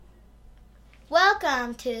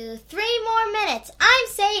welcome to 3 More Minutes. I'm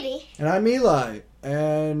Sadie. And I'm Eli.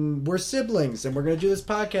 And we're siblings. And we're going to do this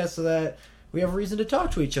podcast so that we have a reason to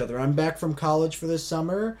talk to each other. I'm back from college for this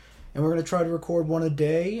summer. And we're going to try to record one a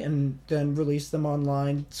day and then release them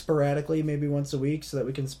online sporadically, maybe once a week, so that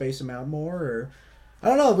we can space them out more. Or I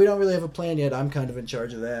don't know. We don't really have a plan yet. I'm kind of in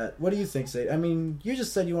charge of that. What do you think, Sadie? I mean, you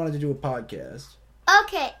just said you wanted to do a podcast.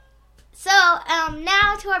 Okay. So,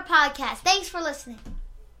 now to our podcast. Thanks for listening.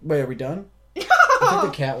 Wait, are we done? No! I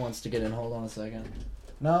think the cat wants to get in. Hold on a second.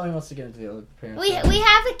 No, he wants to get into the other parents. We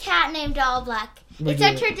have a cat named All Black. It's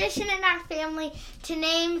a tradition in our family to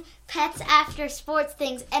name pets after sports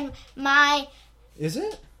things. And my... Is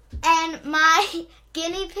it? And my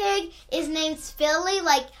guinea pig is named Spilly,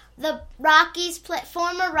 like the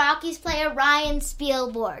former Rockies player Ryan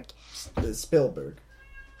Spielberg. Spielberg.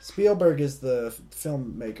 Spielberg is the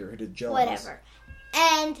filmmaker who did Jaws. Whatever.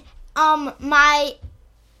 And my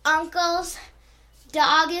uncle's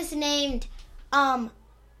dog is named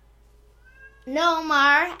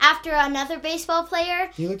Nomar after another baseball player.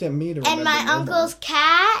 You looked at me to remember. And my uncle's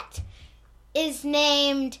cat is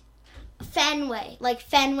named Fenway, like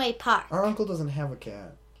Fenway Park. Our uncle doesn't have a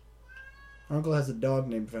cat. Our uncle has a dog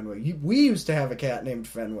named Fenway. We used to have a cat named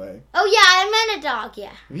Fenway. Oh yeah, I meant a dog.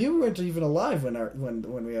 Yeah. You weren't even alive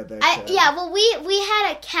when we had that cat. Yeah, well we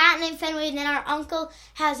had a cat named Fenway, and then our uncle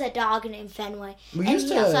has a dog named Fenway, and he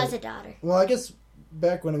also has a daughter. Well, I guess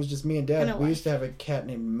back when it was just me and Dad, we used to have a cat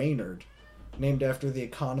named Maynard, named after the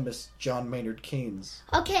economist John Maynard Keynes.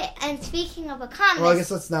 Okay, and speaking of economists... Well, I guess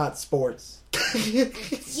that's not sports.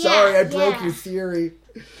 Sorry, I broke your theory.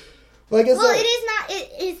 Well, it is not.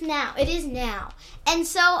 It is now. It is now. And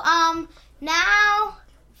so, now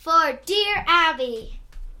for Dear Abby.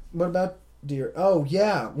 What about Dear... Oh,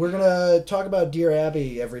 yeah. We're going to talk about Dear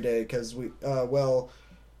Abby every day because we...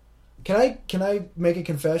 Can I make a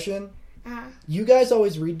confession? Uh-huh. You guys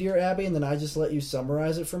always read Dear Abby, and then I just let you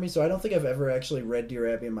summarize it for me, so I don't think I've ever actually read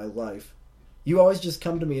Dear Abby in my life. You always just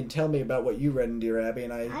come to me and tell me about what you read in Dear Abby,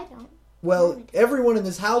 and I don't. Well, everyone in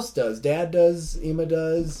this house does. Dad does, Emma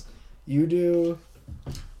does, you do.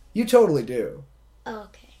 You totally do.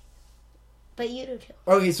 Okay. But you do too.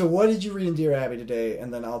 Okay, so what did you read in Dear Abby today,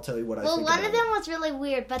 and then I'll tell you what I think Well, one of them was really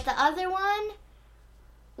weird, but the other one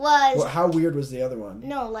was... Well, how weird was the other one?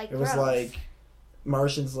 No, like It was like...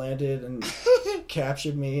 Martians landed and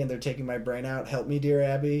captured me, and they're taking my brain out. Help me, Dear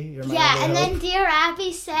Abby. You're my only hope. Then Dear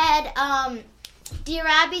Abby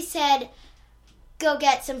said, go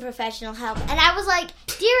get some professional help. And I was like,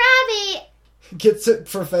 Dear Abby... Get some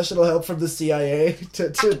professional help from the CIA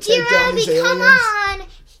to take down these aliens? Dear Abby, come on!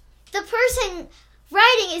 The person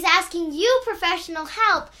writing is asking you professional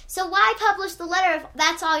help, so why publish the letter if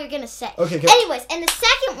that's all you're going to say? Okay. Anyways, and the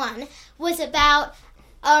second one was about...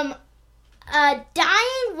 a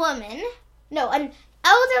dying woman, an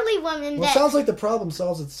elderly woman Well, it sounds like the problem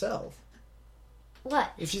solves itself.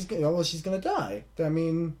 What? If she's gonna die. I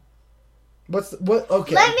mean,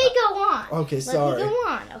 okay. Let me go on. Okay, sorry. Let me go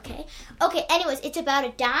on, okay? Okay, anyways, it's about a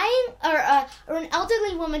dying, or an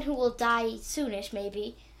elderly woman who will die soonish,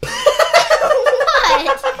 maybe. What?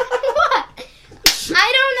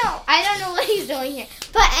 I don't know what he's doing here.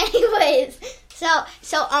 But anyways, so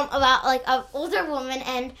about, like, an older woman,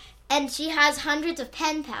 and she has hundreds of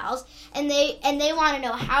pen pals, and they want to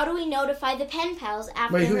know, how do we notify the pen pals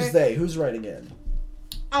after Wait, who's they? Who's writing in?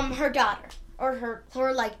 Her daughter. Or her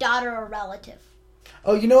like, daughter or relative.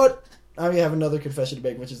 Oh, you know what? I have another confession to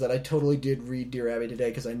make, which is that I totally did read Dear Abby today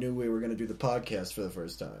because I knew we were going to do the podcast for the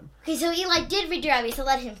first time. Okay, so Eli did read Dear Abby, so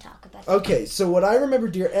let him talk about it. Okay, so what I remember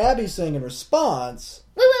Dear Abby saying in response...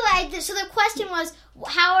 Wait. So the question was,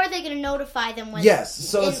 how are they going to notify them when... Yes,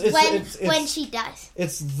 so when she dies?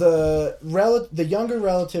 It's the younger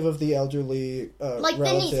relative of the elderly like relative.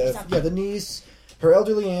 the niece or something. Yeah, the niece. Her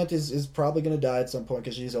elderly aunt is probably going to die at some point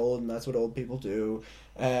because she's old, and that's what old people do.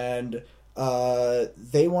 And...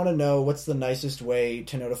 they want to know what's the nicest way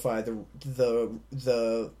to notify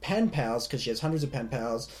the pen pals, because she has hundreds of pen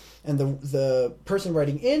pals, and the person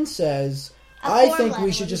writing in says, I think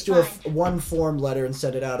we should just do one form letter and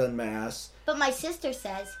send it out en masse. But my sister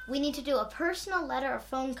says we need to do a personal letter or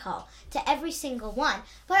phone call to every single one.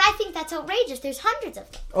 But I think that's outrageous. There's hundreds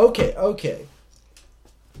of them. Okay.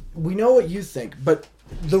 We know what you think, but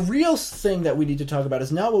the real thing that we need to talk about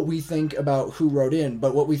is not what we think about who wrote in,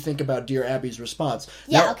 but what we think about Dear Abby's response.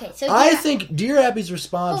 Yeah, now, okay. So I think Dear Abby's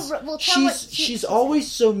response, she's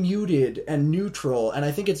always so muted and neutral, and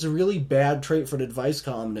I think it's a really bad trait for an advice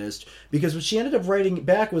columnist, because what she ended up writing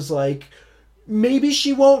back was like, maybe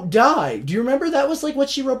she won't die. Do you remember that was like what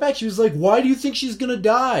she wrote back? She was like, why do you think she's gonna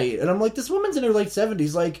die? And I'm like, this woman's in her late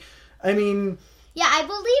 70s. Like, I mean... Yeah, I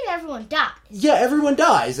believe everyone dies. Yeah, everyone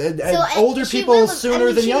dies, and older she people will-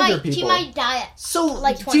 sooner than younger She people. might die at So,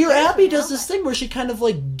 like 20 Dear years Abby from does now, this but- thing where she kind of,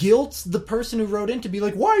 like, guilts the person who wrote in to be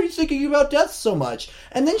like, why are you thinking about death so much?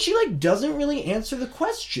 And then she, like, doesn't really answer the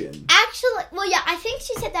question. Actually, well, yeah, I think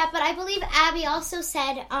she said that, but I believe Abby also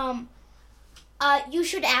said, you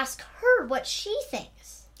should ask her what she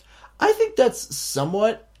thinks. I think that's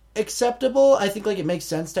somewhat acceptable. I think, like, it makes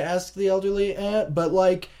sense to ask the elderly aunt, but,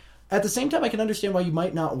 like, at the same time, I can understand why you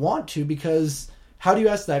might not want to, because how do you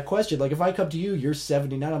ask that question? Like, if I come to you, you're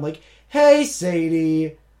 79, I'm like, hey,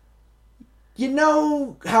 Sadie, you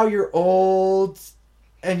know how you're old,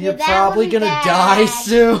 and you're that probably would be gonna bad. die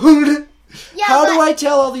soon? Yeah, how but- do I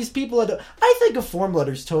tell all these people? I think a form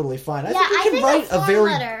letter's totally fine. I Yeah, think you I can think write a form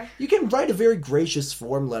letter. You can write a very gracious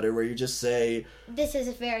form letter where you just say, This is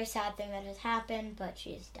a very sad thing that has happened, but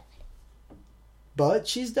she has died. but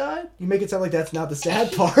she's died? You make it sound like that's not the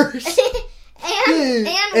sad part.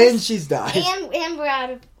 and she's died. And we're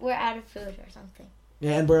out of food or something.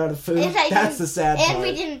 Yeah, and we're out of food. And That's the sad part. And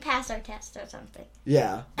we didn't pass our test or something.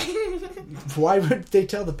 Yeah. Why would they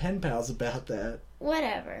tell the pen pals about that?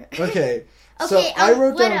 Whatever. Okay. So Okay, I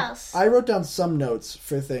wrote what down. else? I wrote down some notes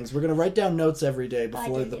for things. We're gonna write down notes every day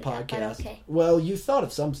before didn't the do that, but podcast. okay. Well, you thought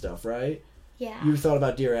of some stuff, right? Yeah. You thought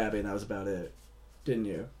about Dear Abby, and that was about it, didn't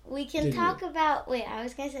you? We can Didn't talk about. Wait, I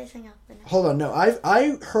was gonna say something else. But no. Hold on, no.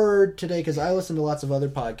 I heard today because I listen to lots of other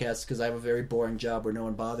podcasts because I have a very boring job where no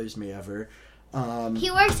one bothers me ever.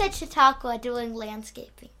 He works at Chautauqua doing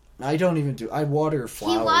landscaping. I don't even do. I water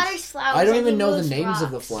flowers. He waters flowers. I don't and even he know the moves names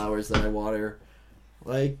of the rocks. flowers that I water.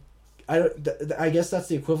 Like, I guess that's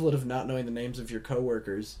the equivalent of not knowing the names of your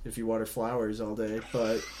coworkers if you water flowers all day.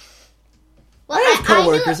 But Well, I have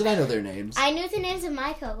coworkers I and I know their names. I knew the names of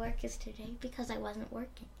my coworkers today because I wasn't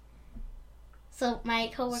working. So my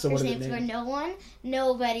coworkers' what are their names were names? no one,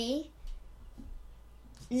 nobody,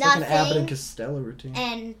 It's like an Abbott and nothing, Costello routine.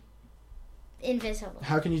 and invisible.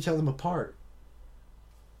 How can you tell them apart?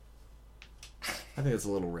 I think it's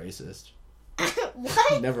a little racist.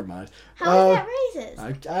 What? Never mind. How is that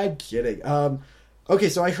racist? I'm kidding. Okay,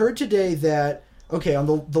 so I heard today that on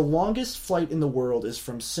the longest flight in the world is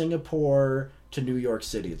from Singapore to New York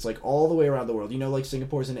City. It's like all the way around the world. You know, like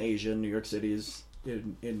Singapore's in Asia, New York City is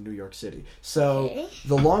in New York City. So Okay.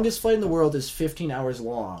 the longest flight in the world is 15 hours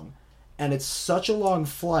long. And it's such a long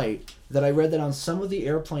flight that I read that on some of the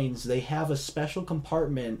airplanes they have a special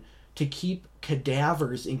compartment to keep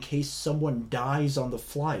cadavers in case someone dies on the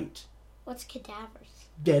flight. What's cadavers?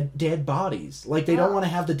 Dead bodies. Like, they don't Oh. want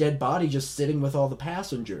to have the dead body just sitting with all the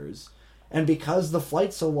passengers. And because the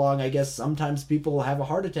flight's so long, I guess sometimes people have a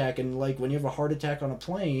heart attack, and, like, when you have a heart attack on a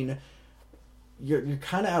plane, you're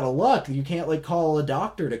kind of out of luck. You can't, like, call a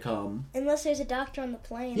doctor to come. Unless there's a doctor on the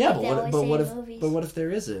plane. Yeah, like they always but say what in if movies. but what if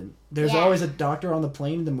there isn't? There's Yeah. always a doctor on the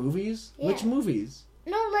plane in the movies? Yeah. Which movies?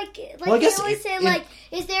 No, like Well, I they guess always say,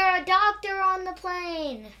 is there a doctor on the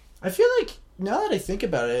plane? I feel like, now that I think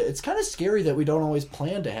about it, it's kind of scary that we don't always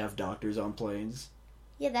plan to have doctors on planes.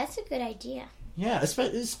 Yeah, that's a good idea. Yeah,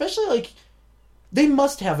 especially, like, they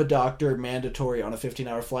must have a doctor mandatory on a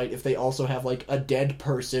 15-hour flight if they also have, like, a dead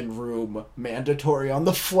person room mandatory on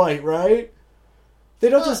the flight, right? They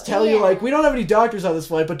don't Well, just tell you, yeah. like, we don't have any doctors on this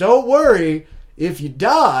flight, but don't worry, if you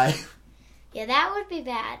die... Yeah, that would be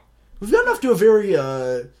bad. We've gotten off to a very,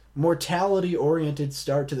 mortality-oriented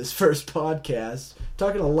start to this first podcast.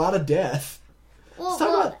 Talking a lot of death.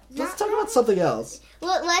 Well, Let's talk about something else.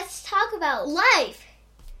 Let's talk about life.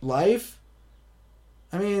 Life?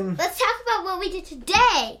 I mean, Let's talk about what we did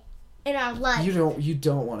today in our life. you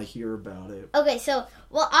don't want to hear about it. Okay, so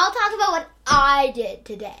I'll talk about what I did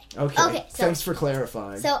today. Okay, so thanks for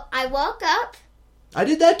clarifying. so I woke up. I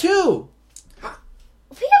did that too!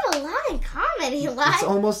 We have a lot in common, Eli. It's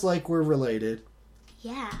almost like we're related.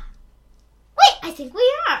 Yeah. Wait, I think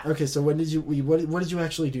we are. Okay, so what did you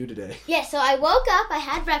actually do today? Yeah, so I woke up, I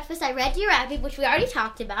had breakfast, I read Dear Abby, which we already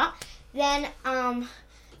talked about. Then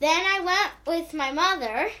I went with my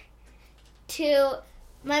mother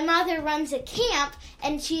my mother runs a camp,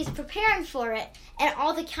 and she's preparing for it, and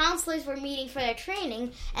all the counselors were meeting for their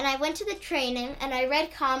training, and I went to the training, and I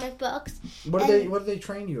read comic books. What do they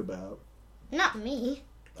train you about? Not me.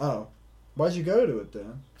 Oh. Why'd you go to it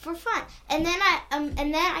then? For fun. And then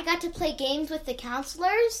I got to play games with the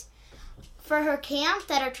counselors for her camp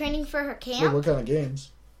that are training for her camp. Wait, what kind of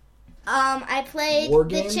games? I played War the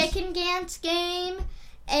games? Chicken Dance game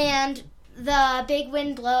and the Big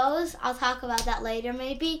Wind Blows. I'll talk about that later,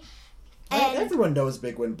 maybe. And Everyone knows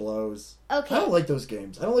Big Wind Blows. okay, I don't like those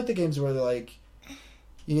games. I don't like the games where they're like,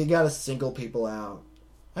 you gotta single people out.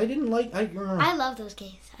 I didn't like. I love those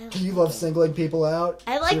games. You love singling people out?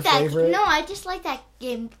 I like your that. Favorite? No, I just like that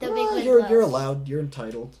game. The Big League you're allowed. You're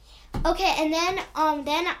entitled. Okay, and then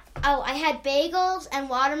I had bagels and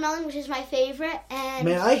watermelon, which is my favorite. And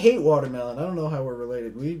man, I hate watermelon. I don't know how we're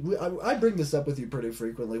related. I bring this up with you pretty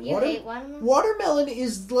frequently. You hate watermelon? Watermelon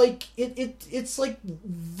is like it's like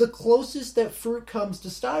the closest that fruit comes to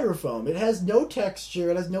styrofoam. It has no texture.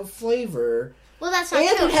 It has no flavor. Well, that's not and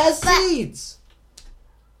true. And it has seeds.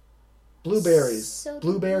 Blueberries. So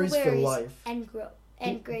blueberries for life. And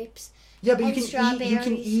grapes. Yeah, but you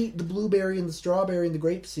can eat the blueberry and the strawberry and the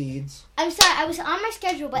grape seeds. I'm sorry, I was on my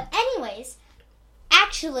schedule, but anyways,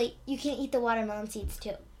 actually, you can eat the watermelon seeds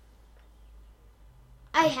too.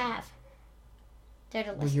 I have. They're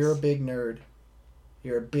delicious. Well, you're a big nerd.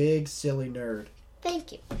 You're a big, silly nerd.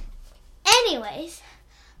 Thank you. Anyways,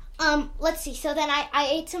 let's see. So then I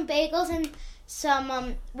ate some bagels and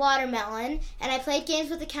some watermelon, and I played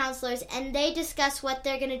games with the counselors, and they discussed what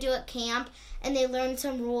they're going to do at camp, and they learned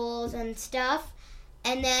some rules and stuff.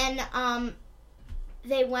 And then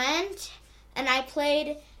they went, and I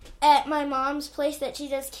played at my mom's place that she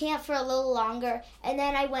does camp for a little longer. And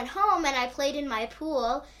then I went home, and I played in my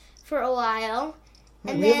pool for a while.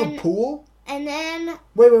 And we have a pool? And then...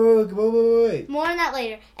 Wait. More on that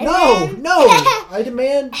later. And no! I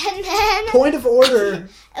demand point of order.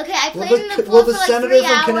 Okay, I played in the pool for like 3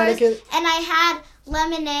 hours. Connecticut? And I had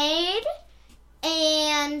lemonade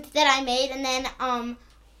and that I made. And then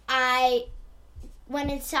I went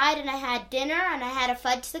inside and I had dinner and I had a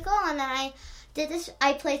fudgesicle. And then I did this.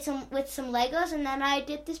 I played with some Legos and then I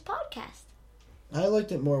did this podcast. I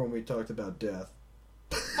liked it more when we talked about death.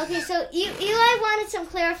 Okay, so Eli wanted some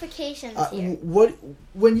clarifications here.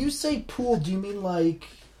 When you say pool, do you mean like?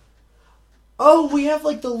 Oh, we have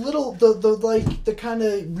like the little, the kind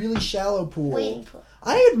of really shallow pool. Wading pool.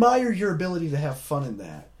 I admire your ability to have fun in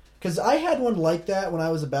that, because I had one like that when I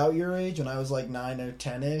was about your age, when I was like 9 or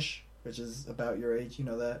 10-ish, which is about your age. You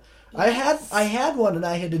know that. Yes. I had one, and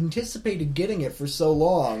I had anticipated getting it for so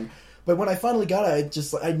long. But when I finally got it,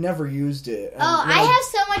 I never used it. And I have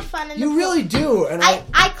so much fun in the pool. You really do. And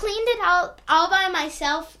I cleaned it out all by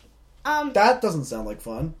myself. That doesn't sound like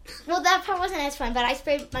fun. Well, that part wasn't as fun, but I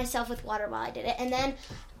sprayed myself with water while I did it.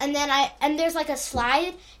 And there's like a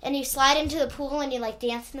slide, and you slide into the pool, and you like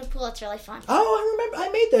dance in the pool. It's really fun. Oh, I remember. I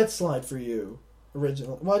made that slide for you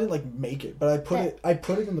originally. Well, I didn't like make it, but I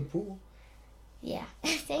put it in the pool. Yeah.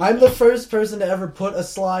 I'm the first person to ever put a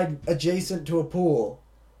slide adjacent to a pool.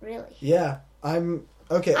 Really? Yeah, I'm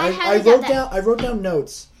okay. I wrote down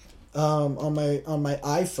notes on my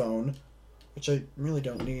iPhone, which I really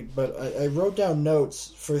don't need, but I wrote down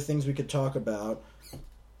notes for things we could talk about.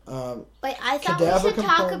 Wait, I thought we should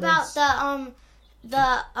talk about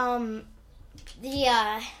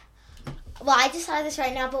well, I just saw this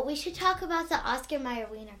right now, but we should talk about the Oscar Mayer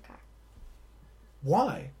Wiener car.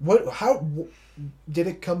 Why? How did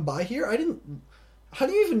it come by here? I didn't. How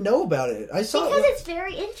do you even know about it? I saw because it's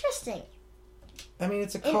very interesting. I mean,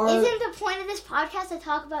 it's a car. Isn't the point of this podcast to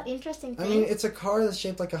talk about interesting things? I mean, it's a car that's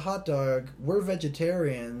shaped like a hot dog. We're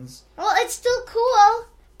vegetarians. Well, it's still cool.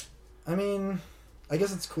 I mean, I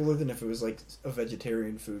guess it's cooler than if it was like a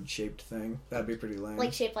vegetarian food shaped thing. That'd be pretty lame.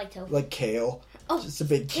 Like shaped like tofu. Like kale. Oh, just a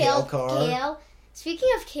big kale car. Kale. Speaking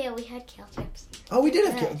of kale, we had kale chips. Oh, we did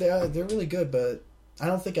have kale. They're really good, but I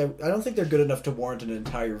don't think they're good enough to warrant an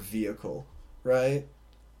entire vehicle. Right?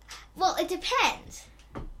 Well, it depends.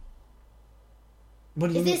 What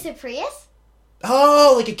do you mean? Is this a Prius?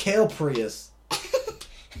 Oh, like a kale Prius.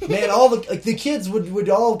 Man, all the kids would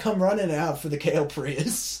all come running out for the kale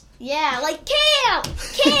Prius. Yeah, like kale,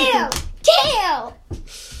 kale.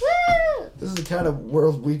 Woo! This is the kind of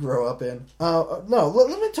world we grow up in. No,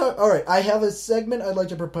 let me talk. All right, I have a segment I'd like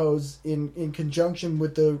to propose in conjunction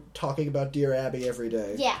with the talking about Dear Abby every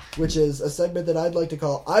day. Yeah. Which is a segment that I'd like to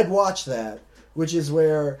call I'd Watch That, which is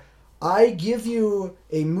where I give you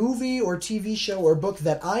a movie or TV show or book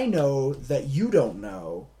that I know that you don't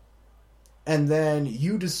know, and then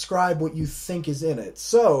you describe what you think is in it.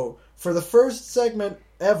 So, for the first segment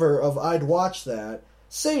ever of I'd Watch That,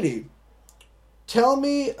 Sadie, tell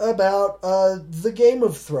me about the Game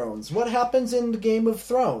of Thrones. What happens in the Game of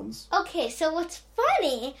Thrones? Okay, so what's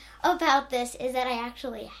funny about this is that I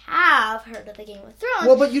actually have heard of the Game of Thrones.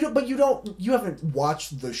 Well, you haven't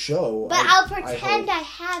watched the show. But I'll pretend I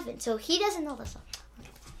haven't, so he doesn't know the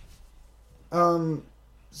song.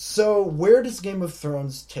 So where does Game of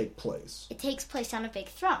Thrones take place? It takes place on a big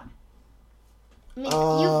throne. I mean,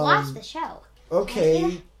 you've watched the show.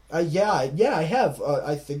 Okay. Yeah, I have.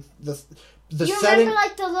 I think the you setting. remember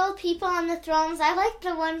like the little people on the thrones? I like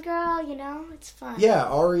the one girl. It's fun. Yeah,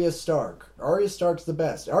 Arya Stark. Arya Stark's the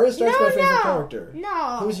best. Arya Stark's my favorite character.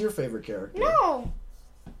 No. Who's your favorite character? No.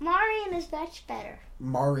 Marion is much better.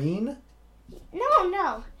 Maureen?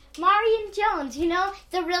 No. Marion Jones.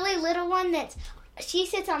 The really little one she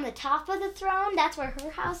sits on the top of the throne. That's where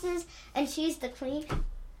her house is, and she's the queen.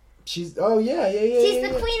 She's the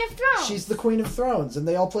Queen of Thrones. She's the Queen of Thrones, and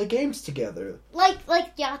they all play games together. Like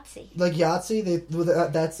Yahtzee. Like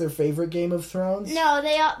Yahtzee, that's their favorite Game of Thrones. No,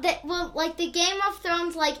 like the Game of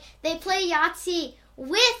Thrones, like they play Yahtzee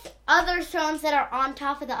with other thrones that are on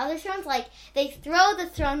top of the other thrones. Like they throw the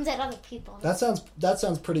thrones at other people. That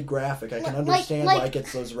sounds pretty graphic. I can understand why it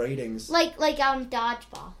gets those ratings. Like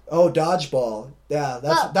dodgeball. Oh, dodgeball. Yeah,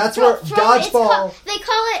 that's where dodgeball. They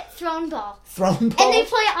call it throne ball. Throne ball. And they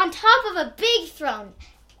play it on top of a big throne.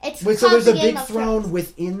 So there's a big throne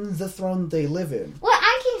within the throne they live in. Well,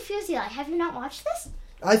 I'm confused, Eli. Have you not watched this?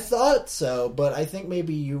 I thought so, but I think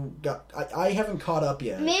maybe you got. I haven't caught up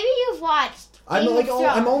yet. Maybe you've watched.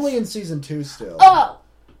 I'm only in season 2 still. Oh,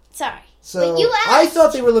 sorry. So I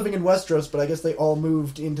thought they were living in Westeros, but I guess they all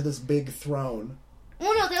moved into this big throne.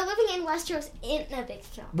 Well, no, they're living in Westeros in a big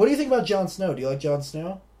throne. What do you think about Jon Snow? Do you like Jon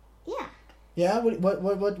Snow? Yeah. Yeah.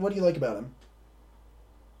 What do you like about him?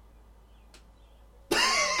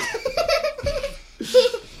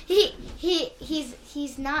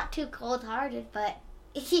 He's not too cold-hearted, but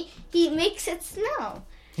he makes it snow.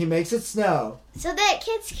 He makes it snow. So that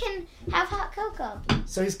kids can have hot cocoa.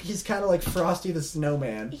 So he's kind of like Frosty the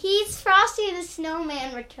Snowman. He's Frosty the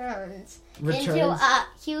Snowman returns into a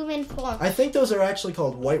human form. I think those are actually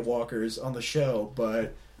called White Walkers on the show,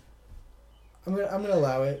 but I'm gonna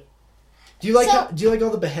allow it. Do you like all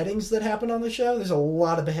the beheadings that happen on the show? There's a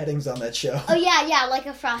lot of beheadings on that show. Oh yeah, like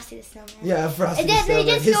a Frosty the Snowman. Yeah, Frosty the Snowman.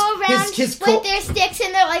 They just go around with their sticks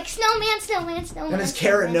and they're like snowman. And his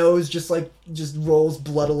carrot nose just rolls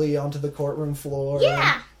bloodily onto the courtroom floor.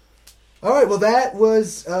 Yeah. All right, well that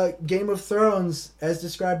was Game of Thrones as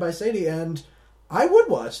described by Sadie, and I would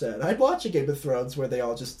watch that. I'd watch a Game of Thrones where they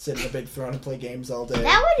all just sit in a big throne and play games all day.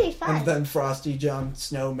 That would be fun. And then Frosty Jon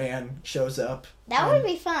Snowman shows up. That would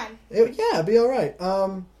be fun. It'd be all right.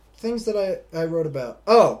 Things that I wrote about.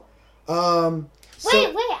 Wait,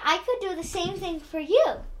 I could do the same thing for you.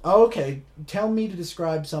 Oh, okay. Tell me to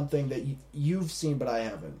describe something that you've seen but I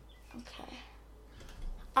haven't. Okay.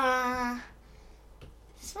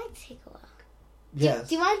 This might take a while. Yes.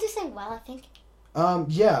 Do you want to do something I think?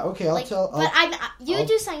 Yeah, okay, I'll tell...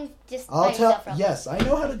 do something just by yourself. Yes, I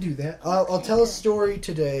know how to do that. I'll tell a story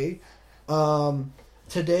today.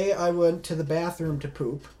 Today I went to the bathroom to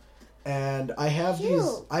poop, and I have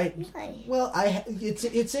it's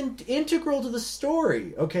integral to the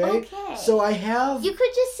story, okay? Okay. So I have... You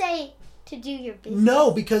could just say to do your business.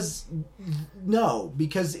 No,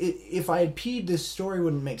 because if I had peed, this story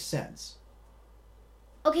wouldn't make sense.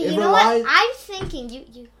 Okay, what? I'm thinking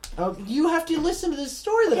you... You have to listen to this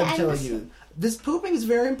story that I'm telling you. This pooping is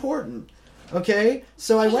very important. Okay?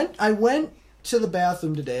 So I went to the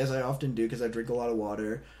bathroom today, as I often do, because I drink a lot of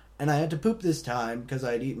water, and I had to poop this time, because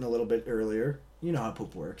I had eaten a little bit earlier. You know how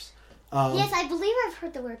poop works. Yes, I believe I've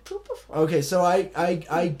heard the word poop before. Okay, so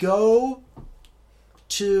I go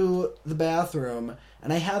to the bathroom,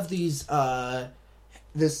 and I have these,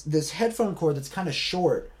 this headphone cord that's kind of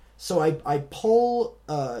short. So I pull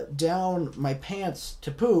down my pants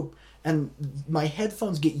to poop, and my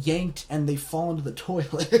headphones get yanked, and they fall into the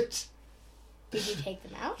toilet. Did you take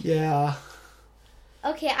them out? Yeah.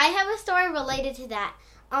 Okay, I have a story related to that.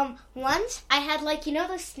 Once I had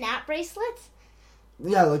those snap bracelets.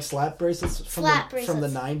 Yeah, like slap bracelets from the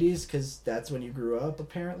 90s, because that's when you grew up,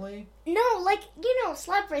 apparently. No,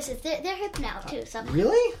 slap bracelets. They're hip now too. So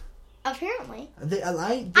really? Apparently.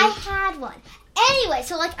 I had one. Anyway,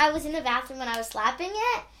 so I was in the bathroom when I was slapping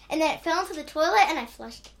it, and then it fell into the toilet, and I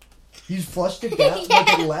flushed it. You flushed it down?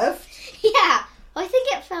 Like it left? Yeah. Well, I think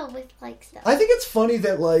it fell with stuff. I think it's funny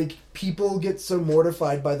that people get so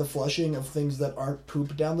mortified by the flushing of things that aren't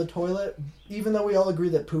poop down the toilet, even though we all agree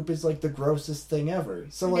that poop is the grossest thing ever.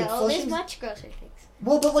 So no, there's much grosser things.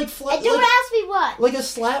 Well, but don't ask me what. A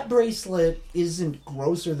slap bracelet isn't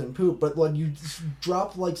grosser than poop, but when you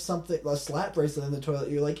drop a slap bracelet in the toilet,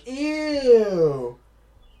 you're like, ew.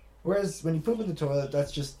 Whereas when you poop in the toilet,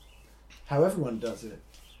 that's just how everyone does it.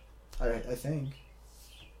 I think.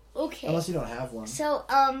 Okay. Unless you don't have one. So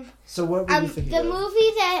So what were you thinking of? A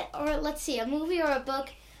movie or a book.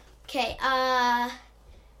 Okay.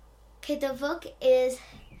 The book is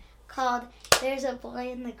called "There's a Boy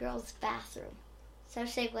in the Girl's Bathroom." So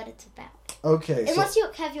say what it's about. Okay. Unless you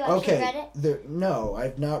actually read it? No,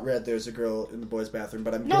 I've not read There's a Girl in the Boys' Bathroom,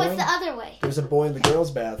 but No, it's the other way. There's a Boy in the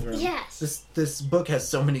Girls' Bathroom. Yes. This book has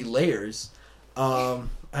so many layers. I'm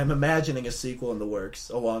imagining a sequel in the works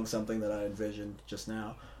along something that I envisioned just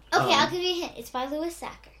now. Okay, I'll give you a hint. It's by Louis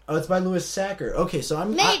Sachar. Oh, it's by Louis Sachar. Okay, so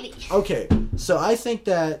Maybe. So I think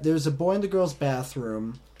that There's a Boy in the Girls'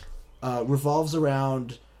 Bathroom revolves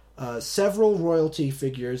around several royalty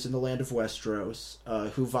figures in the land of Westeros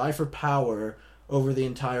who vie for power over the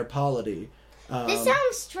entire polity. This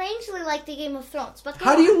sounds strangely like the Game of Thrones, but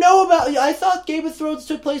how do you know about? I thought Game of Thrones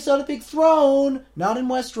took place on a big throne, not in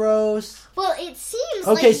Westeros. Well, it seems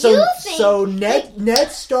okay. like you think... So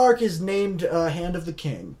Ned Stark is named Hand of the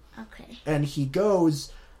King. Okay. And he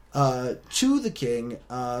goes to the king,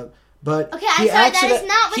 but okay, I'm sorry, that is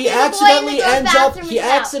not what he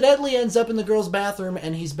accidentally ends up in the girl's bathroom,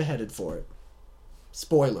 and he's beheaded for it.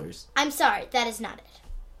 Spoilers. I'm sorry, that is not it.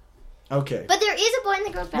 Okay. But there is a boy in the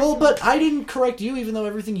girl's bathroom. Well, but I didn't correct you, even though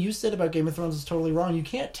everything you said about Game of Thrones is totally wrong. You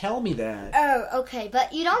can't tell me that. Oh, okay,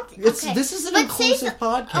 but you don't... This is an inclusive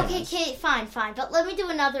podcast. Okay, fine, but let me do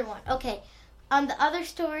another one. Okay, the other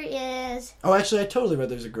story is... Oh, actually, I totally read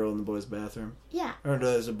There's a Girl in the Boys' Bathroom. Yeah. Or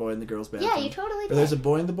There's a Boy in the Girl's Bathroom. Yeah, you totally did. Or There's a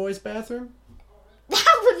Boy in the Boys' Bathroom?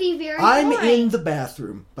 That would be very I'm boring. in the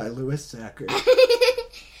Bathroom by Louis Sachar.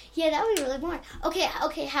 Yeah, that would be really boring. Okay,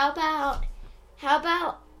 how about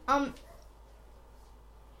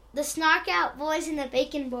the Snark Out Boys in the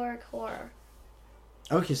Baconborg Horror.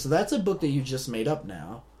 Okay, so that's a book that you just made up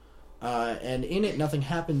now. And in it, nothing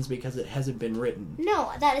happens because it hasn't been written.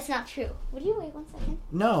 No, that is not true. Would you wait 1 second?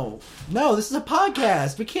 No, this is a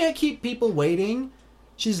podcast. We can't keep people waiting.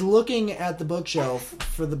 She's looking at the bookshelf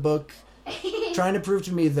for the book, trying to prove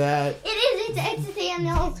to me that... It's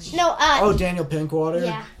Daniel. No, Oh, Daniel Pinkwater?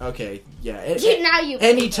 Yeah. Okay, yeah.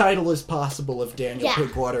 Any title is possible if Daniel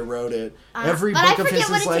Pinkwater wrote it. Every book of his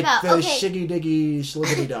is like the Shiggy Diggy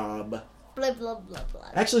Schliggity Dob. Blah, blah, blah, blah.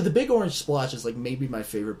 Actually, The Big Orange Splotch is like maybe my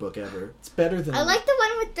favorite book ever. It's better than... I like the one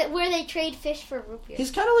with where they trade fish for root beer.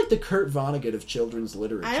 He's kind of like the Kurt Vonnegut of children's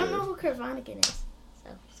literature. I don't know who Kurt Vonnegut is, so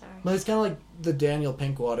sorry. But he's kind of like the Daniel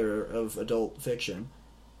Pinkwater of adult fiction.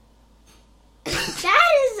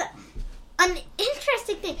 That is an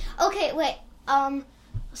interesting thing. Okay, wait.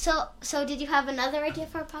 So did you have another idea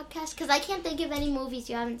for a podcast? Because I can't think of any movies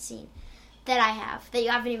you haven't seen that I have that you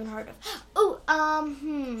haven't even heard of. Oh,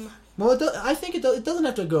 Well, I think it doesn't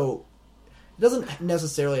have to go. It doesn't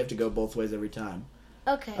necessarily have to go both ways every time.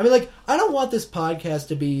 Okay. I mean, like, I don't want this podcast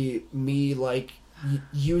to be me like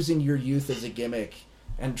using your youth as a gimmick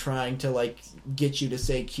and trying to like get you to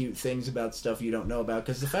say cute things about stuff you don't know about.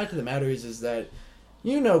 Because the fact of the matter is that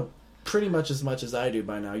you know pretty much as I do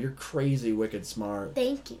by now. You're crazy, wicked smart.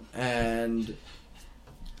 Thank you. And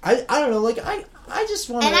I don't know, like I just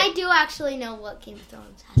want to... And I do actually know what Game of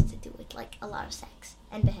Thrones has to do with like a lot of sex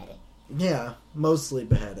and beheading. Yeah, mostly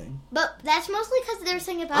beheading. But that's mostly because they were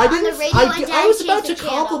saying about it on the radio and I was about to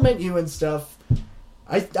compliment you and stuff.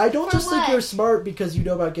 I don't just think you're smart because you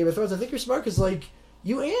know about Game of Thrones. I think you're smart because, like,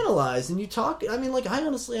 you analyze and you talk. I mean, like,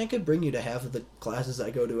 I could bring you to half of the classes I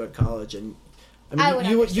go to at college, and I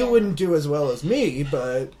mean, you wouldn't do as well as me,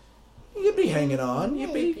 but you'd be hanging on.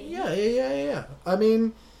 You'd be yeah. I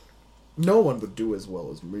mean, no one would do as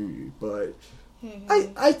well as me, but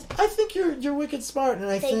I think you're wicked smart, and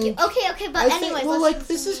I Thank think you. Okay, but anyways, well, like,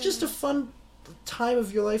 this is just a fun time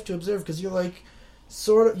of your life to observe because you're like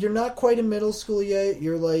you're not quite in middle school yet.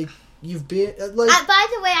 You're like you've been like. By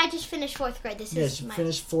the way, I just finished 4th grade. Yes, you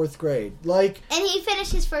finished 4th grade. Like, and he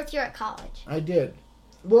finished his 1st year at college. I did.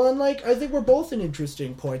 Well, and like I think we're both in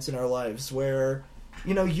interesting points in our lives where,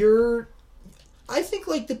 you know, I think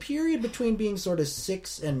like the period between being sort of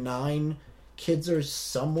 6 and 9, kids are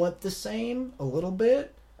somewhat the same a little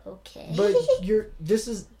bit. Okay. But this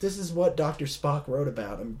is what Dr. Spock wrote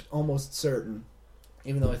about. I'm almost certain,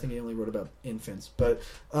 even though I think he only wrote about infants. But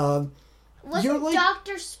wasn't like,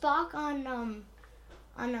 Dr. Spock on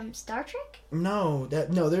Star Trek? No,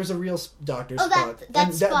 there's a real Dr. Spock.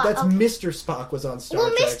 That's Spock. That's okay. Mr. Spock was on Star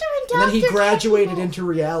Trek. Mr. and Dr. And then he graduated into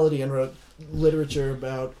reality and wrote literature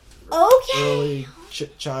about early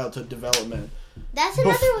childhood development. That's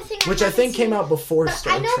another thing which I think came out before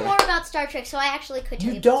Star Trek. I know more about Star Trek, so I actually could tell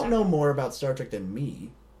you. You don't know more about Star Trek than me.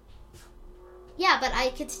 Yeah, but I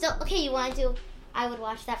could still... Okay, you want to do... I would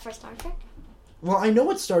watch that for Star Trek? Well, I know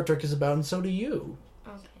what Star Trek is about, and so do you.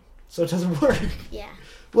 Okay. So it doesn't work. Yeah.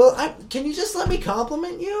 Well, can you just let me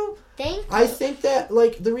compliment you? Thank you. I think that,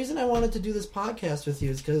 like, the reason I wanted to do this podcast with you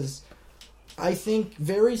is because I think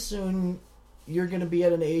very soon you're going to be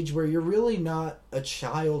at an age where you're really not a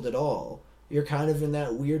child at all. you're kind of in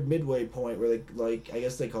that weird midway point where like I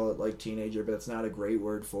guess they call it like teenager, but it's not a great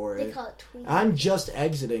word for it. They call it tween. I'm just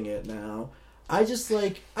exiting it now. I just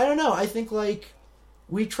I don't know. I think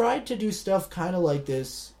we tried to do stuff kind of like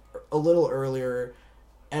this a little earlier,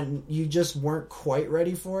 and you just weren't quite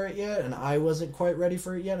ready for it yet, and I wasn't quite ready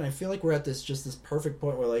for it yet, and I feel like we're at this perfect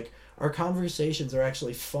point where our conversations are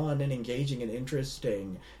actually fun and engaging and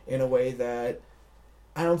interesting in a way that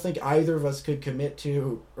I don't think either of us could commit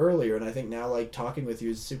to earlier, and I think now talking with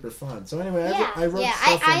you is super fun. So anyway, I wrote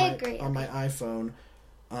stuff on my iPhone.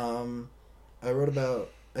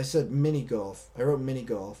 I said mini golf. I wrote mini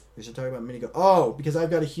golf. We should talk about mini golf. Oh, because I've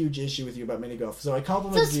got a huge issue with you about mini golf. So I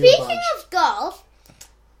complimented you a bunch. So speaking of golf,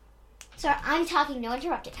 sorry, I'm talking, no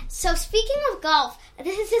interrupted. So speaking of golf,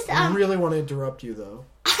 this is just I really want to interrupt you though.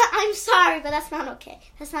 I'm sorry, but that's not okay.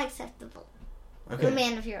 That's not acceptable. Okay. A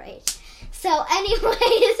man of your age. So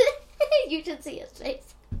anyways, you should see his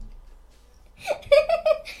face.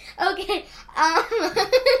 Okay.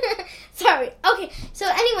 Sorry. Okay. So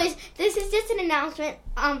anyways, this is just an announcement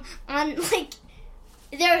on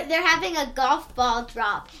they're having a golf ball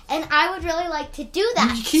drop, and I would really like to do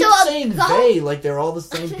that. You keep saying they like they're all the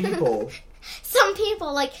same people. Some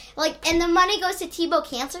people and the money goes to Tebow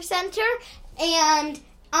Cancer Center, and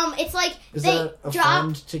it's like is they that a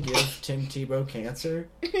fund to give Tim Tebow cancer?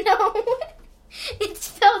 No, it's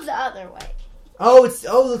spelled the other way. It's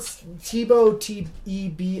Tebow,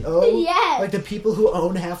 T-E-B-O? Yes. Like the people who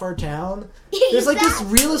own half our town? There's this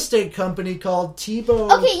real estate company called Tebow.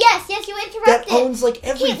 Okay, yes, you interrupted. That owns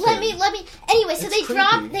everything. Okay, let me. Anyway, so It's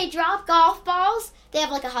they drop golf balls. They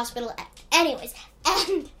have a hospital. Anyways,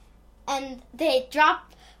 and they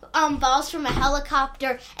drop balls from a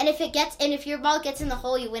helicopter, and if your ball gets in the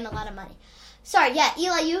hole, you win a lot of money. Sorry, yeah,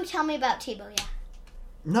 Eli, you tell me about Tebow, yeah.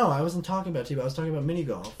 No, I wasn't talking about Tebow. I was talking about mini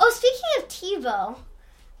golf. Oh, speaking of Tebow,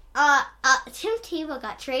 Tim Tebow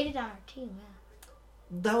got traded on our team. Yeah.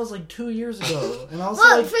 That was 2 years ago, and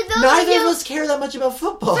also for those neither of us care that much about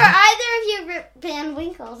football. For either of you Rip Van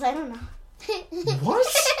Winkles, I don't know. What?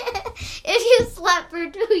 If you slept for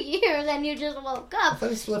 2 years and you just woke up, I thought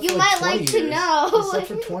he slept you for might 20 like years. to know. He slept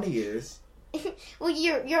for 20 years. Well,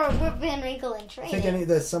 you're a Rip Van Winkle in training. Think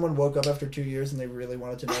that someone woke up after 2 years and they really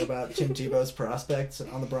wanted to know about Tim Tebow's prospects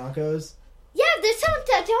on the Broncos? Yeah,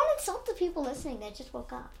 don't insult the people listening. They just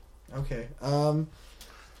woke up. Okay.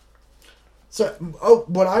 So,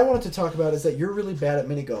 what I wanted to talk about is that you're really bad at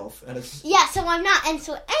mini golf, and it's so I'm not. And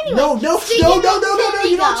so anyway, no!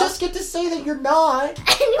 You don't just get to say that you're not.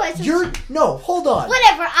 Anyway, hold on.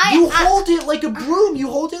 Whatever. You hold it like a broom. You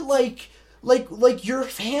hold it like your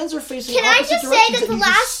hands are facing. Can I just say that the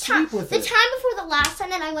time before the last time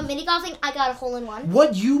that I went mini golfing, I got a hole in one.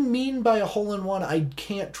 What you mean by a hole in one, I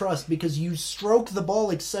can't trust because you stroke the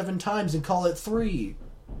ball 7 times and call it 3.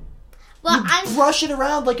 Well, you brush it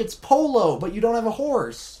around like it's polo, but you don't have a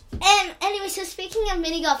horse. And anyway, so speaking of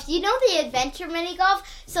mini golf, you know the adventure mini golf?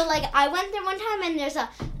 So I went there one time, and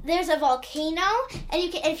there's a volcano, and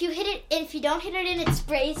if you don't hit it in, it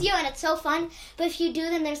sprays you, and it's so fun. But if you do,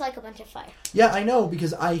 then there's a bunch of fire. Yeah, I know,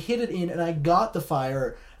 because I hit it in, and I got the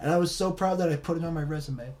fire, and I was so proud that I put it on my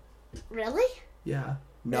resume. Really? Yeah.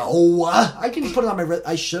 No, I can put it on my resume.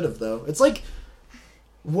 I should have, though. It's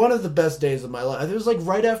one of the best days of my life. It was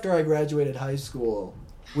right after I graduated high school.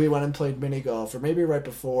 We went and played mini golf, or maybe right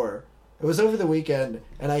before. It was over the weekend,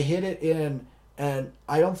 and I hit it in, and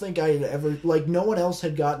I don't think I had ever no one else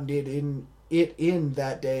had gotten it in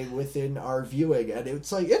that day within our viewing, and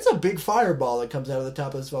it's it's a big fireball that comes out of the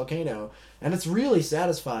top of this volcano, and it's really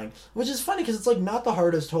satisfying, which is funny because it's not the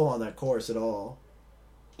hardest hole on that course at all.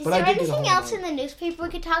 Is there anything else in the newspaper we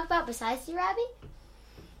could talk about besides the Rabbi?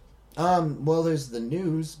 Well, there's the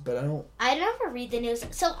news, but I never read the news.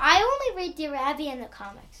 So I only read the Rabbi and the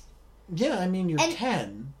comics. Yeah, I mean, you're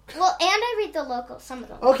 10. Well, and I read the local, some of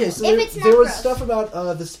them. Okay, so there was stuff about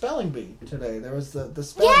the spelling bee today. There was the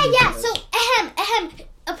spelling bee. Yeah, so,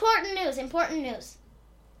 important news.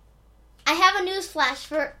 I have a news flash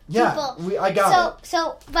for people. Yeah, I got it.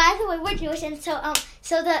 So, by the way, we're Jewish, and so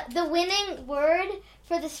the winning word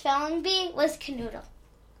for the spelling bee was canoodle.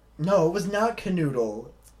 No, it was not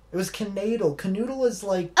canoodle. It was canoodle. Canoodle is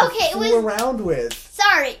fool around with.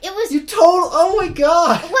 Sorry, it was... Oh my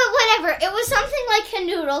god! Well, whatever. It was something like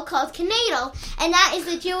canoodle called canadle, and that is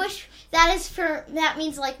the Jewish... That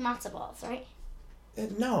means matzo balls, right?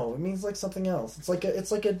 No, it means something else. It's like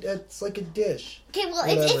a dish. Okay, well,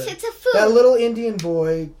 it's a food. That little Indian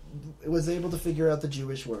boy was able to figure out the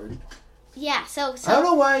Jewish word. Yeah, so I don't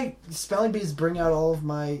know why spelling bees bring out all of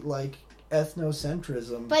my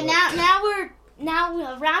ethnocentrism. But now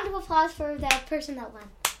a round of applause for that person that won.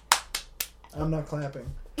 I'm not clapping.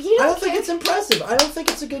 You I don't don't think care? it's impressive. I don't think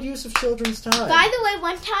it's a good use of children's time. By the way,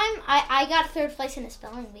 one time I got 3rd place in a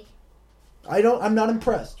spelling bee. I'm not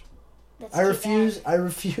impressed. That's I refuse.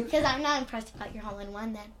 Because I'm not impressed about your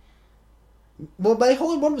hole-in-one then. Well, my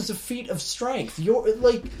hole-in-one was a feat of strength. You're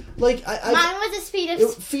Mine was a feat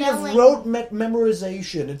of feat spelling. of rote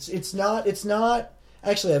memorization. It's not.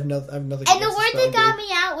 Actually, I have nothing. And the word that got me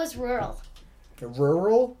out was rural.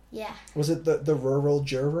 Rural? Yeah. Was it the rural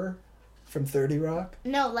juror from 30 Rock?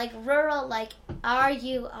 No, like rural, like Rural.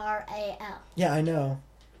 Yeah, I know.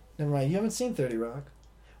 Never mind. You haven't seen 30 Rock.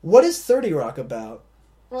 What is 30 Rock about?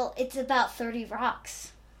 Well, it's about 30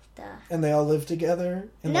 rocks. Duh. And they all live together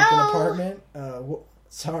in like an apartment?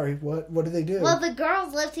 Sorry, what do they do? Well, the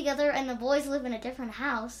girls live together and the boys live in a different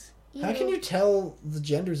house. How can you tell the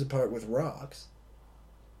genders apart with rocks?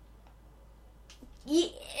 Yeah.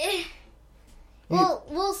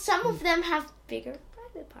 Well, some of them have bigger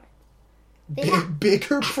private parts.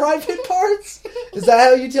 Bigger private parts? Is that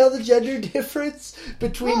how you tell the gender difference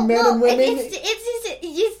between men and women?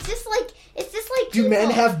 It's just like Do people. men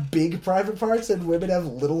have big private parts and women have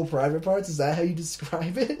little private parts? Is that how you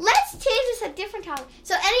describe it? Let's change this to a different topic.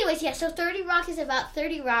 So, anyways, yeah. So, 30 Rock is about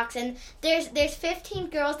 30 rocks, and there's 15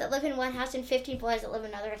 girls that live in one house and 15 boys that live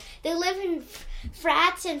in another. They live in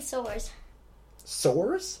frats and sores.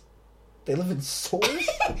 Sores? They live in sores?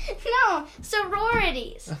 No,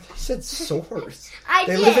 sororities. I said sores.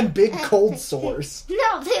 They live in big cold sores.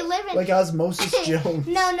 No, they live in like Osmosis Jones.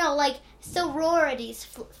 No, like sororities.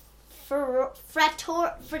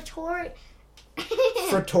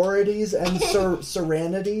 Fraternities and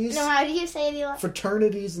serenities. No, how do you say the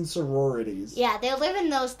fraternities and sororities? Yeah, they live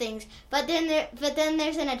in those things. But then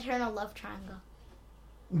there's an eternal love triangle.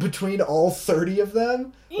 Between all 30 of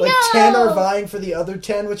them? No! Like 10 are vying for the other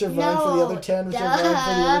 10, which are vying for the other 10, which are vying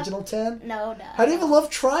for the original 10? No. How do you have a love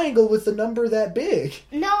triangle with the number that big?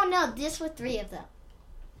 No, this with 3 of them.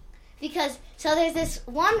 Because, so there's this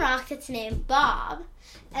one rock that's named Bob,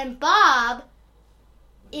 and Bob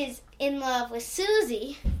is in love with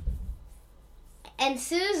Susie, and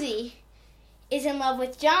Susie is in love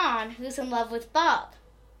with John, who's in love with Bob.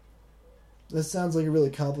 That sounds like a really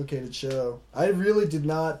complicated show. I really did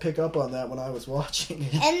not pick up on that when I was watching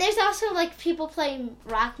it. And there's also, like, people playing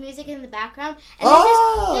rock music in the background. And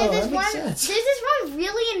that makes sense. There's this one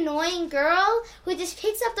really annoying girl who just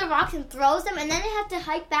picks up the rocks and throws them, and then they have to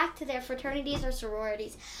hike back to their fraternities or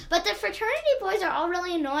sororities. But the fraternity boys are all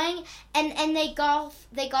really annoying, and they golf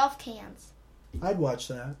cans. I'd watch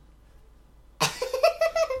that.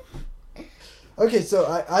 Okay, so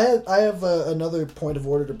I have another point of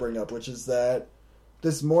order to bring up, which is that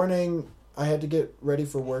this morning I had to get ready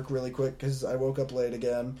for work really quick because I woke up late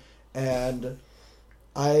again, and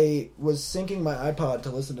I was syncing my iPod to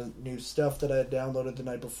listen to new stuff that I had downloaded the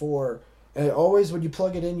night before, and it always, when you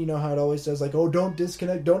plug it in, you know how it always says, like, oh, don't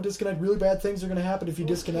disconnect, really bad things are going to happen if you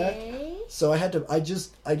disconnect. So I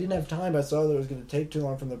didn't have time, I saw that it was going to take too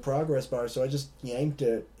long from the progress bar, so I just yanked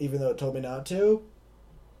it, even though it told me not to.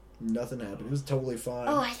 Nothing happened. It was totally fine.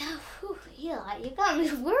 Oh, I thought, Eli, you got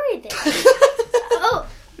me worried there. Oh,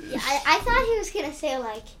 yeah, I thought he was gonna say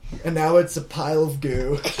like. And now it's a pile of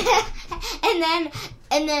goo. and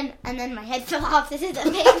then my head fell off. This is a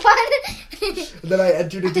big one. And then I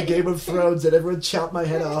entered into Game of Thrones, and everyone chopped my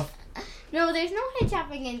head off. No, there's no head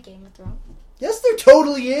chopping in Game of Thrones. Yes, there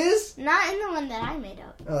totally is. Not in the one that I made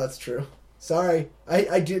up. Oh, that's true. Sorry,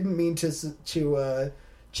 I didn't mean to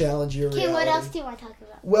challenge your reality. Okay, what else do you want to talk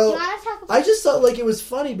about? Well, do you want to talk about I just thought like it was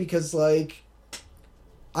funny because like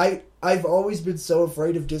I've always been so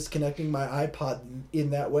afraid of disconnecting my iPod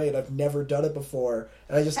in that way, and I've never done it before.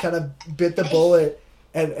 And I just kind of bit the bullet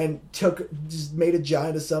and just made a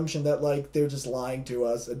giant assumption that like they're just lying to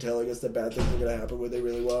us and telling us that bad things are going to happen when they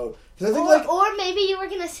really won't. Because I think or maybe you were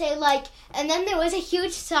going to say like, and then there was a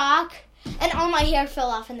huge sock, and all my hair fell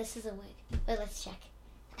off, and this is a wig. Wait, let's check.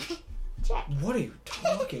 Check. What are you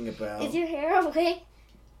talking about? Is your hair a wig?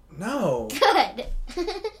 No. Good.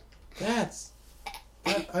 That's...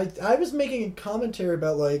 I was making a commentary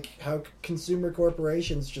about like how consumer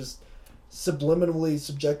corporations just subliminally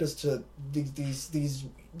subject us to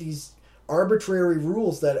these arbitrary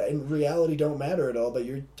rules that in reality don't matter at all. But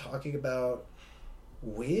you're talking about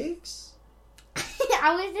wigs?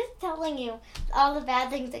 I was just telling you all the bad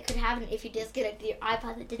things that could happen if you disconnected your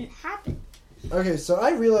iPod that didn't happen. Okay, so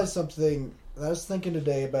I realized something. I was thinking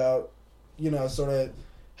today about, sort of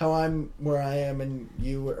how I'm where I am and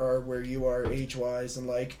you are where you are age-wise, and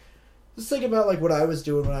like just thinking about like what I was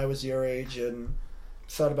doing when I was your age, and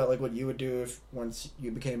thought about like what you would do if once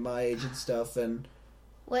you became my age and stuff. And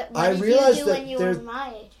What I did realized you do that when you were there's-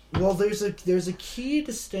 my age? Well, there's a key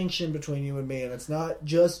distinction between you and me, and it's not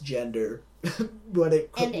just gender. When it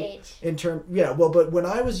And age. But when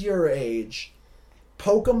I was your age,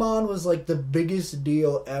 Pokemon was like the biggest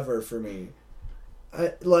deal ever for me.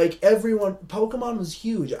 Pokemon was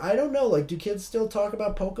huge. I don't know, like, do kids still talk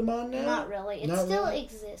about Pokemon now? Not really. It Not still really?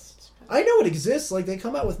 exists. I know it exists. Like, they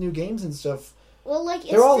come out with new games and stuff. Well, like,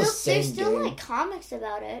 They're all the there's same still game. like comics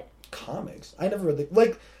about it, Comics. I never really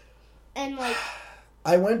like. and like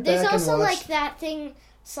I went there's back also and watched like that thing,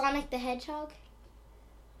 Sonic the Hedgehog.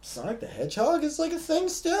 Sonic the Hedgehog is like a thing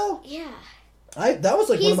still. Yeah, That was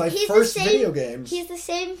like one of my he's the first same- video games. he's the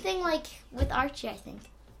same thing like with Archie, I think.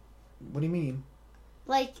 What do you mean?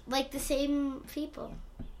 Like the same people,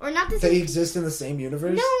 or not the They same. exist in the same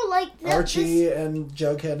universe? No, like Archie and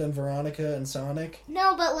Jughead and Veronica and Sonic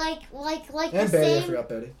No, but like and the Betty. I same. forgot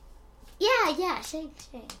Betty. Yeah, same.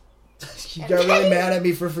 You got really mad at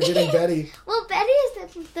me for forgetting Betty. Well, Betty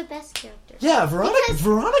is the best character. Yeah,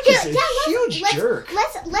 Veronica's a huge let's, jerk.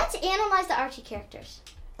 Let's analyze the Archie characters.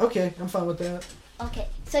 Okay, I'm fine with that. Okay,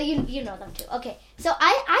 so you know them too. Okay, so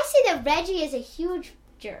I see that Reggie is a huge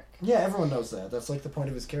jerk. Yeah, everyone knows that. That's like the point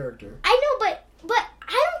of his character. I know, but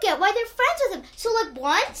I don't get why they're friends with him. So like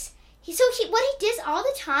once, what he does all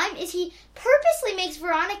the time is he purposely makes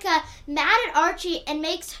Veronica mad at Archie and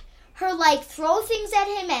makes her like throw things at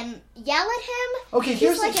him and yell at him. Okay, He's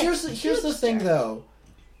here's the huge thing jerk. though.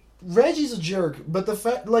 Reggie's a jerk, but the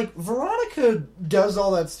fact like Veronica does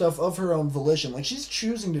all that stuff of her own volition. Like she's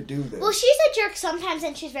choosing to do this. Well, she's a jerk sometimes,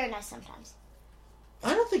 and she's very nice sometimes.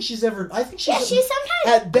 I don't think she's ever. I think she's. Yeah, she's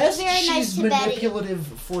sometimes at best very nice she's to Betty. manipulative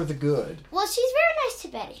for the good. Well, she's very nice to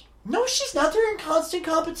Betty. No, she's not. They're in constant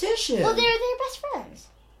competition. Well, they're best friends.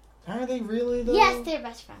 Are they really though? Yes, they're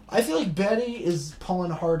best friends. I feel like Betty is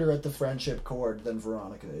pulling harder at the friendship cord than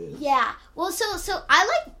Veronica is. Yeah. Well, so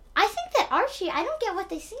I think that Archie. I don't get what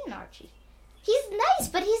they see in Archie. He's nice,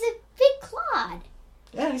 but he's a big clod.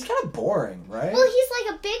 Yeah, and he's kind of boring, right? Well, he's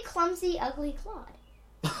like a big, clumsy, ugly clod.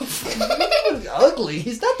 Ugly?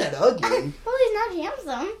 He's not that ugly. Well, he's not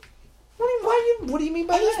handsome. What do you mean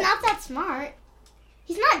by And that? he's not that smart.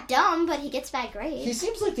 He's not dumb, but he gets bad grades. He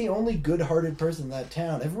seems like the only good-hearted person in that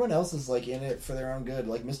town. Everyone else is like in it for their own good.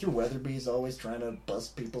 Like Mr. Weatherby's always trying to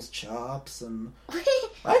bust people's chops, and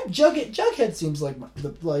Jughead seems like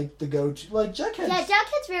the go-to. Like Jughead. Yeah,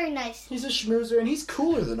 Jughead's very nice. He's a schmoozer, and he's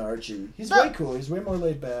cooler than Archie. He's But- way cooler. He's way more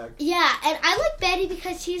laid back. Yeah, and I like Betty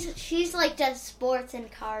because she's like does sports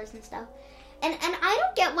and cars and stuff. And I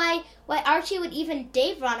don't get why Archie would even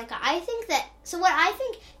date Veronica. I think that what I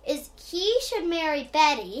think is he should marry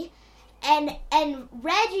Betty and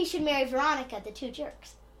Reggie should marry Veronica, the two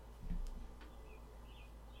jerks.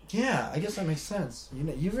 Yeah, I guess that makes sense.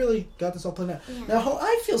 You really got this all planned out. Yeah. Now, who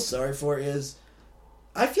I feel sorry for is,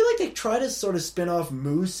 I feel like they try to sort of spin off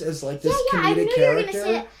Moose as like this Yeah, I knew comedic you were character. gonna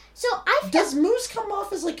say that. So I feel, Does Moose come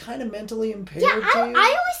off as like kind of mentally impaired? yeah, to I you?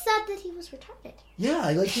 always thought that he was retarded. Yeah,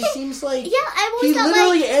 like he seems like Yeah, I he always thought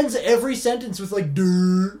literally like ends every sentence with like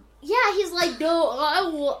 "duh." yeah, he's like no.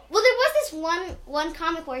 Well, there was this one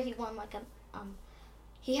comic where he won like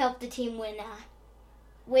he helped the team win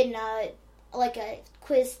like a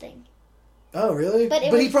quiz thing. Oh, really? But he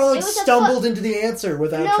it probably was a stumbled into the answer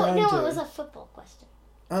without trying to. No, it was a football question.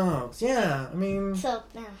 Oh, yeah. I mean, So,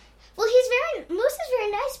 no. Well, Moose is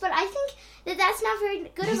very nice, but I think that that's not very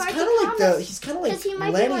good he's of Archie kind of like Comics. he's kind of like 'cause he might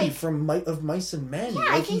be Lenny like- from of Mice and Men. Yeah,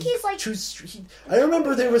 I think he's like- I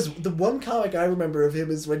remember there was the one comic I remember of him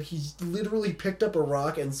is when he literally picked up a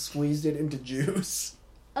rock and squeezed it into juice.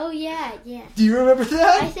 Oh, yeah. Do you remember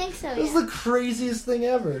that? I think so, It was yeah. the craziest thing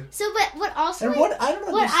ever. So, but what also... And what I don't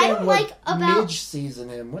what I understand don't what like about- Midge sees in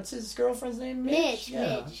him. What's his girlfriend's name? Midge,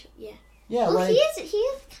 Yeah. yeah. Yeah, Well, like he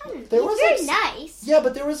is kind of... there He's was, very like, nice. yeah,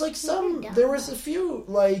 but there was like some. dumb. There was a few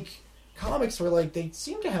like comics where like they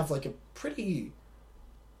seem to have like a pretty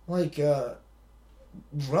like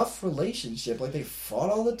rough relationship. Like they fought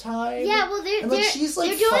all the time. Yeah, well, they're... And like they're, she's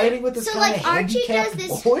like they're doing, fighting with this so, kind like, of Archie handicapped does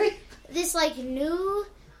this... boy. this like new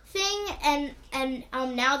thing and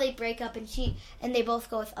now they break up and they both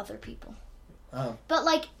go with other people. Oh. But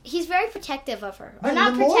like he's very protective of her. Or Man,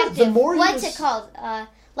 not the more- protective. the more you What's just- it called?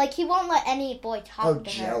 Like he won't let any boy talk Oh, to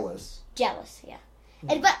her. jealous. Jealous, yeah.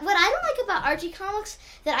 And but what I don't like about Archie comics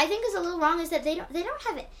that I think is a little wrong is that they don't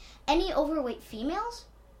have any overweight females.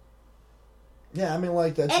 Yeah, I mean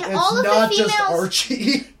like that's And it's all of the not just females-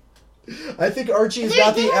 Archie. I think Archie is They're-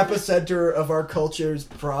 not the they have- epicenter of our culture's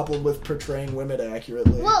problem with portraying women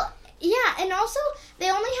accurately. Well, yeah, and also they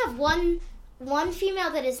only have one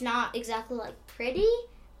female that is not exactly like pretty,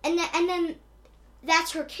 and then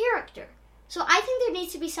that's her character. So I think there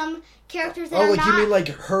needs to be some characters that Oh, are like not... you mean like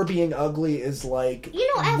her being ugly is like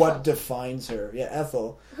Ethel. what defines her? Yeah,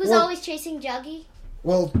 Ethel. Who's Well, always chasing Juggy?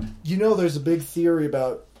 Well, there's a big theory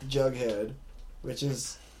about Jughead, which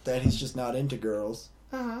is that he's just not into girls.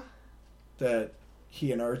 Uh-huh. That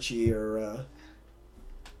he and Archie are,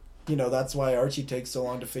 that's why Archie takes so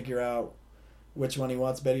long to figure out which one he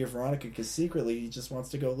wants, Betty or Veronica, because secretly he just wants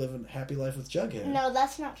to go live a happy life with Jughead. No,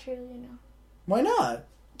 that's not true, Why not?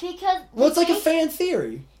 Because... Well, it's like a fan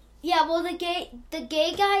theory. Yeah, well, the gay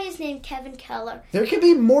guy is named Kevin Keller. There can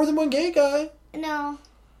be more than one gay guy. No.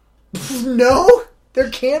 No? There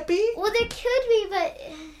can't be? Well, there could be, but...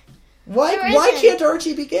 Why can't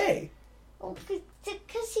Archie be gay? Well,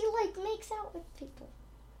 because he, makes out with people.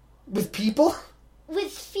 With people?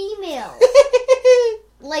 With females.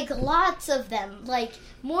 Lots of them.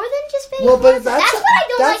 More than just being Well, but that's what I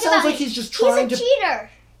don't that like sounds about like him. he's just trying He's to... a cheater.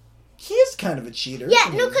 He is kind of a cheater. Yeah,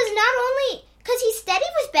 no, because not only... Because he's steady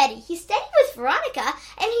with Betty, he's steady with Veronica,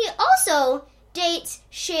 and he also dates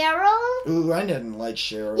Cheryl. Ooh, I didn't like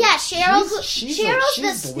Cheryl. Yeah, Cheryl. She's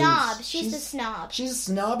the snob. loose. She's the snob. She's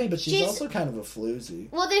snobby, but she's also kind of a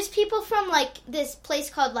floozy. Well, there's people from, this place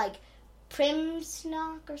called,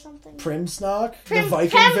 Primsnock or something. Primsnock? The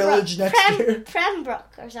Viking village next year?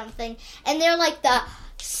 Pembroke or something. And they're, the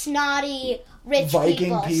snotty rich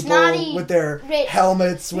Viking people snotty, with their rich.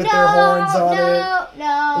 helmets with their horns on it.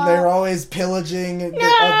 No. They're always pillaging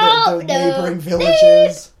the neighboring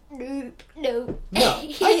villages. No.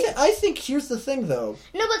 I think here's the thing, though.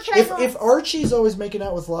 No, but can if Archie's always making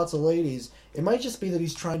out with lots of ladies, it might just be that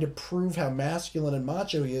he's trying to prove how masculine and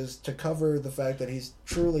macho he is to cover the fact that he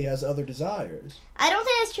truly has other desires. I don't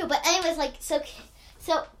think that's true, but anyways,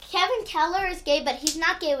 so Kevin Keller is gay, but he's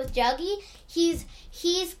not gay with Juggy. He's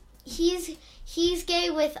gay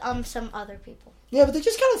with some other people. Yeah, but they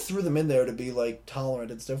just kind of threw them in there to be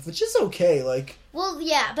tolerant and stuff, which is okay. Well,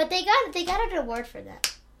 yeah, but they got an award for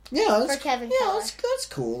that. Yeah, for Kevin Keller. That's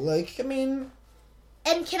cool.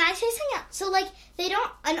 And can I say something else? So they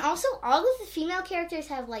don't, and also all of the female characters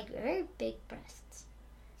have very big breasts.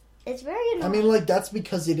 It's very annoying. That's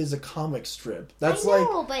because it is a comic strip. That's I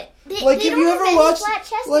know, but they have don't you ever have watched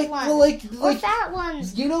flat-chested ones, or fat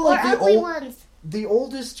ones, or ugly ones. The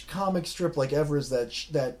oldest comic strip ever is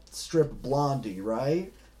that strip Blondie,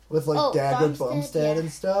 right? With Dagwood Bumstead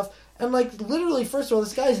and stuff. And literally, first of all,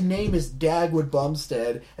 this guy's name is Dagwood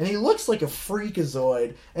Bumstead, and he looks like a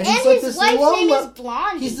freakazoid. And he's his this wife's name is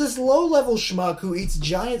Blondie. He's this low-level schmuck who eats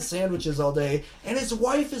giant sandwiches all day, and his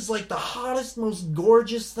wife is the hottest, most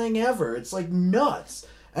gorgeous thing ever. It's nuts.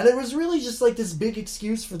 And it was really just this big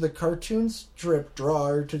excuse for the cartoon strip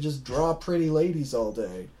drawer to just draw pretty ladies all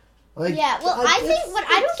day. Yeah, well, I think what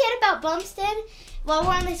I don't get about Bumstead, while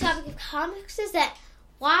we're on this topic of comics, is that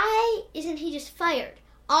why isn't he just fired?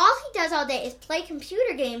 All he does all day is play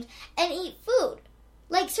computer games and eat food,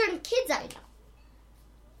 like certain kids I know.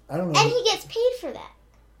 I don't know. And he gets paid for that.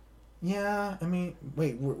 Yeah,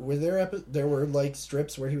 wait, were there were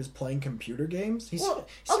strips where he was playing computer games? He seems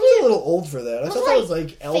a little old for that. I thought that was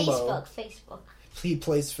Elmo. Facebook. He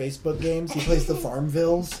plays Facebook games. He plays the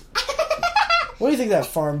Farmvilles. What do you think of that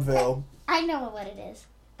Farmville? I know what it is.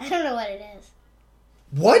 I don't know what it is.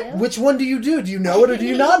 What? You? Which one do you do? Do you know it or do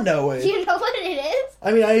you not know it? Do you know what it is?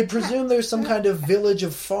 I presume there's some kind of village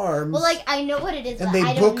of farms. Well, I know what it is, and but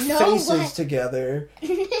I don't know faces togetder.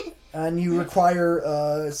 And you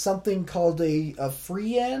require something called a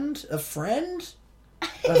friend? A friend?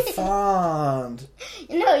 A fond.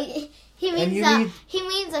 No, he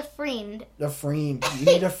means a friend. A friend. You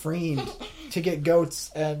need a friend to get goats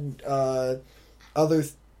and other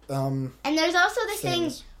and there's also this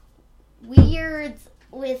things. Thing, weirds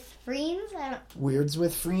with friends. Weirds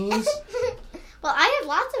with friends? Well, I have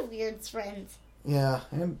lots of weird friends. Yeah,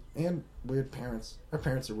 and weird parents. Our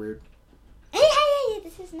parents are weird. Hey,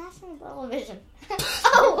 this is national television.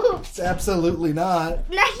 Oh, oops. It's absolutely not.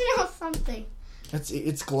 National something.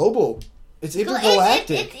 It's global. It's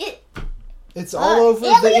intergalactic. It's all over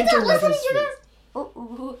yeah, the internet. Listen to this.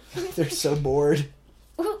 Ooh. They're so bored.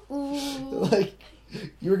 Ooh.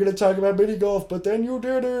 You were going to talk about mini golf, but then you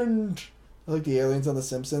didn't. Like the aliens on The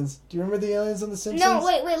Simpsons. Do you remember the aliens on The Simpsons? No,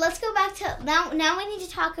 wait. Let's go back to... Now we need to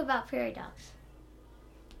talk about prairie dogs.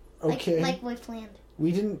 Okay. Like we planned.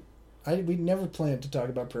 We didn't... We never planned to talk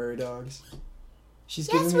about prairie dogs. She's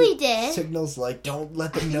yes, giving we me did. signals don't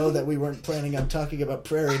let them know that we weren't planning on talking about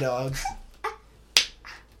prairie dogs.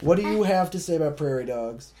 What do you have to say about prairie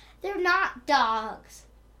dogs? They're not dogs.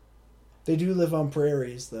 They do live on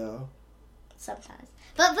prairies, though. Sometimes.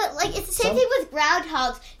 But it's the same thing with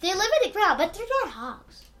groundhogs. They live in the ground, but they're not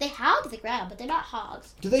hogs. They hog the ground, but they're not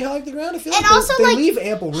hogs. Do they hog the ground? I feel And like also, they like, leave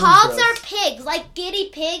ample room Hogs for us. are pigs, like guinea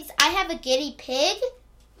pigs. I have a guinea pig.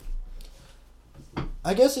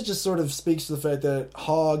 I guess it just sort of speaks to the fact that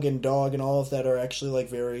hog and dog and all of that are actually like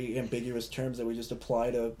very ambiguous terms that we just apply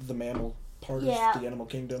to the mammal part Yeah. of the animal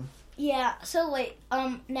kingdom. Yeah. So wait.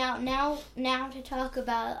 Now to talk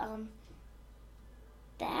about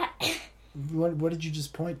that. What did you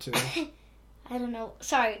just point to? I don't know.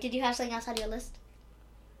 Sorry. Did you have something else on your list?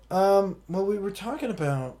 Well, we were talking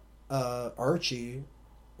about Archie,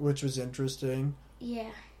 which was interesting. Yeah.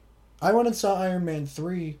 I went and saw Iron Man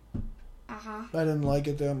 3. Uh-huh. I didn't like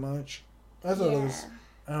it that much. I thought it Yeah. was,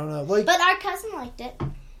 I don't know, like, But our cousin liked it.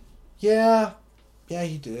 yeah,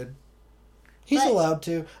 he did. He's But- allowed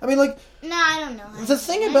to. I mean, like, No, I don't know. the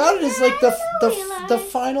thing about it is, like, I the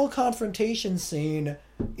final confrontation scene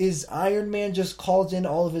is Iron Man just calls in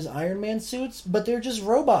all of his Iron Man suits, but they're just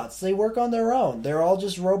robots. They work on their own. They're all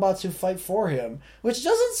just robots who fight for him, which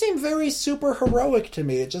doesn't seem very super heroic to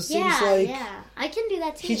me. It just seems like Yeah. I can do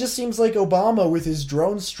that too. he just seems like Obama with his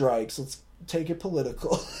drone strikes. Let's take it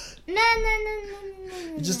political. No.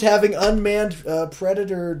 Just having unmanned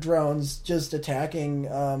predator drones just attacking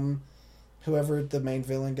whoever the main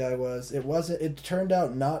villain guy was. It turned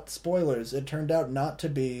out not spoilers. It turned out not to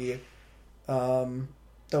be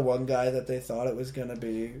the one guy that they thought it was going to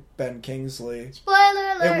be, Ben Kingsley.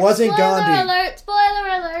 Spoiler alert. It wasn't spoiler Gandhi. Alert, spoiler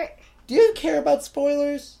alert. Do you care about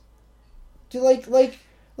spoilers? Do you like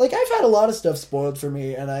I've had a lot of stuff spoiled for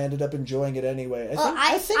me and I ended up enjoying it anyway.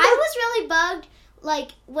 I was really bugged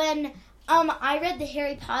like when I read the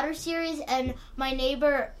Harry Potter series and my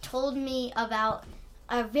neighbor told me about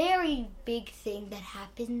a very big thing that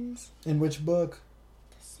happens. In which book?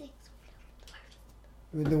 The sixth.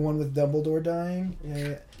 The one with Dumbledore dying?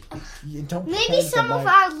 Yeah. You don't Maybe point some the of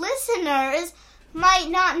mic. our listeners might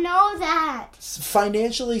not know that.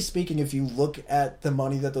 Financially speaking, if you look at the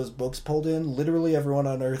money that those books pulled in, literally everyone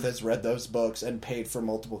on Earth has read those books and paid for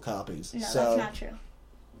multiple copies. No, So that's not true.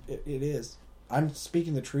 It is. I'm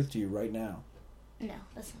speaking the truth to you right now. No,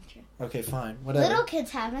 that's not true. Okay, fine. Whatever. Little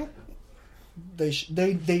kids haven't.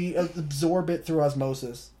 They absorb it through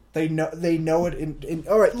osmosis. They know it in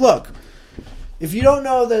all right, look. If you don't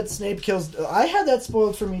know that Snape kills... I had that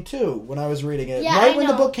spoiled for me, too, when I was reading it. Yeah, right I when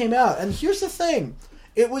the know. book came out. And here's the thing.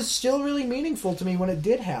 It was still really meaningful to me when it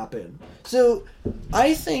did happen. So,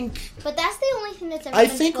 I think... But that's the only thing that's ever I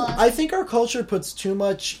been think spoiled. I think our culture puts too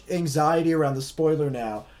much anxiety around the spoiler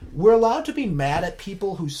now. We're allowed to be mad at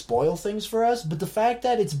people who spoil things for us, but the fact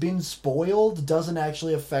that it's been spoiled doesn't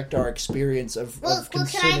actually affect our experience of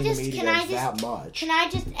consuming the media that much. Can I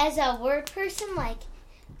just, as a word person, like,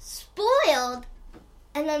 spoiled,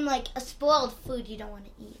 and then, like, a spoiled food you don't want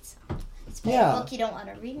to eat. So. Spoiled Yeah. book you don't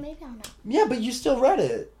want to read, maybe, I don't know. Yeah, but you still read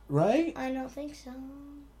it, right? I don't think so.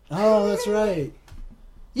 Oh, that's right.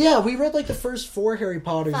 Yeah, we read like the first 4 Harry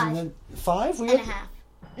Potters 5. and then 5? We And read a half.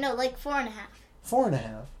 No, like 4.5.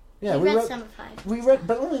 4.5. Yeah, we we read some of 5. We read,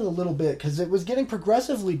 but only a little bit because it was getting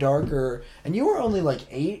progressively darker, and you were only like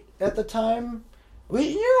 8 at the time.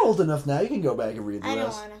 You're old enough now; you can go back and read the I don't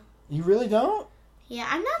rest. want to. You really don't? Yeah,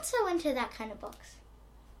 I'm not so into that kind of books.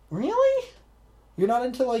 Really? You're not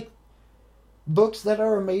into like books that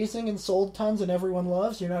are amazing and sold tons and everyone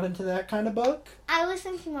loves? You're not into that kind of book? I was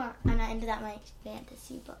thinking more, I'm not into that much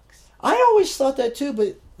fantasy books. I always thought that too,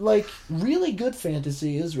 but like really good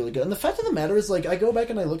fantasy is really good. And the fact of the matter is, like, I go back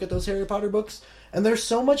and I look at those Harry Potter books, and they're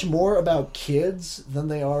so much more about kids than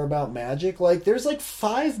they are about magic. Like, there's like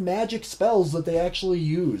 5 magic spells that they actually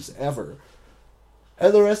use ever.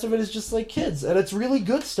 And the rest of it is just like kids. And it's really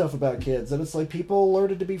good stuff about kids. And it's like people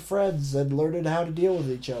learned to be friends and learned how to deal with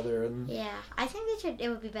each other. And Yeah, I think it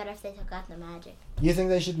would be better if they took out the magic. you think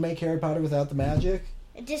they should make Harry Potter without the magic?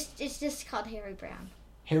 It's just called Harry Brown.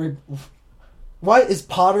 Why is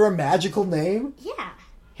Potter a magical name? Yeah.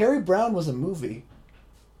 Harry Brown was a movie.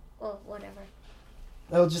 Well, whatever.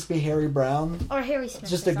 That'll just be Harry Brown. Or Harry Smith.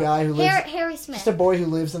 Just or a guy who something. lives- Harry Smith. Just a boy who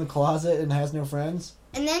lives in a closet and has no friends.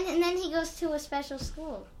 And then he goes to a special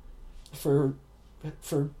school. For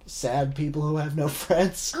sad people who have no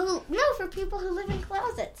friends. Oh no, for people who live in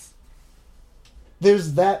closets.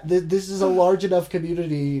 There's that. This is a large enough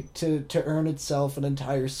community to earn itself an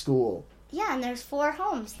entire school. Yeah, and there's 4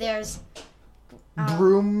 homes. There's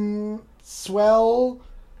Broom swell.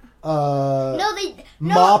 no.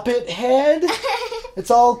 Moppet head.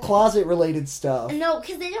 It's all closet related stuff. No,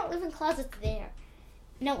 because they don't live in closets there.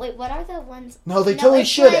 No, wait. What are the ones? No, they totally it's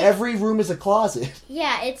should. like- Every room is a closet.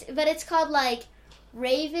 Yeah, it's called like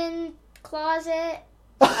Raven Closet.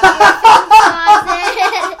 What's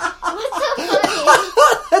so funny?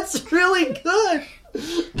 That's really good.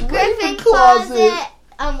 Griffin Closet.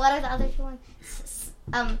 what are the other two ones?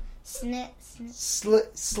 Slither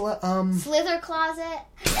closet.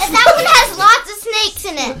 And that one has lots of snakes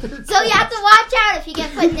in it. So you have to watch out if you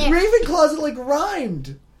get put in there. Raven closet like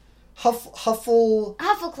rhymed. Huffle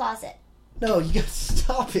closet. No, you gotta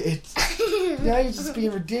stop it. Now you're just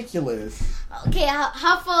being ridiculous. Okay,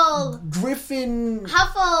 Huffle Griffin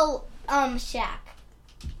Huffle shack.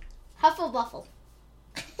 Huffle Buffle.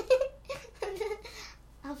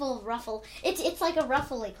 Huffle Ruffle. It's like a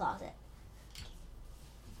ruffly closet.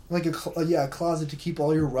 Like a closet to keep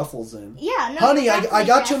all your ruffles in. Yeah, no. Honey, I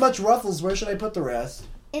got too much ruffles. Where should I put the rest?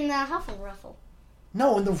 In the Huffle Ruffle.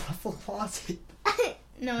 No, in the ruffle closet.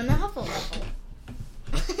 No, in the Huffle Ruffle.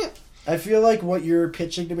 I feel like what you're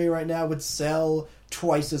pitching to me right now would sell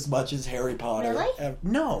twice as much as Harry Potter. Really?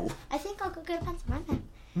 No. I think I'll go get a pencil right now.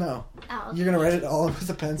 No. Oh, okay. You're gonna write it all with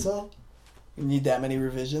a pencil? You need that many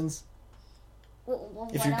revisions?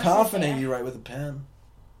 If you're confident, you write with a pen.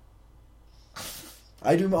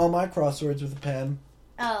 I do all my crosswords with a pen.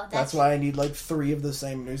 Oh, that's why I need like 3 of the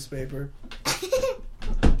same newspaper.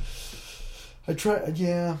 I try.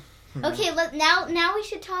 Yeah. Okay. Now we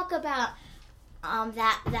should talk about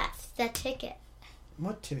that ticket.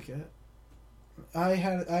 What ticket?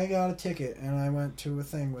 I got a ticket and I went to a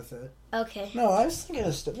thing with it. Okay. No, I was thinking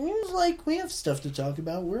of stuff. It was like we have stuff to talk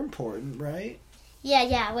about. We're important, right?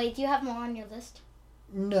 Yeah. Wait, do you have more on your list?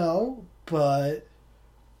 No, but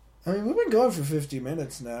I mean we've been going for 50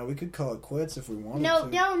 minutes now. We could call it quits if we wanted to.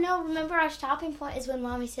 No. Remember our stopping point is when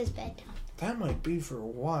Mommy says bedtime. That might be for a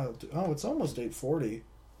while. Oh, it's almost 8:40.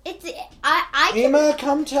 I Emma,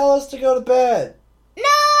 come tell us to go to bed.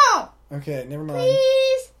 No. Okay, never mind.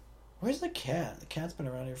 Please. Where's the cat? The cat's been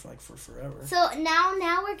around here for forever. So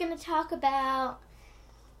now we're gonna talk about.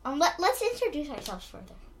 Let's introduce ourselves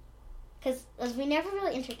further, because we never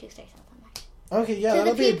really introduced ourselves that much. Okay, yeah,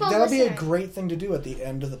 that'll be a great thing to do at the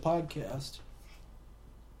end of the podcast.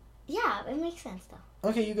 Yeah, it makes sense though.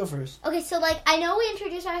 Okay, you go first. Okay, so I know we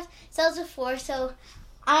introduced ourselves before, so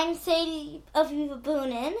I'm Sadie Aviva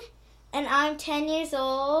Boonin, and I'm 10 years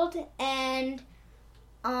old, and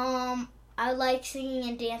I like singing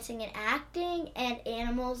and dancing and acting and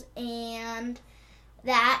animals, and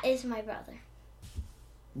that is my brother.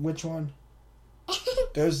 Which one?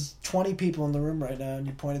 There's 20 people in the room right now, and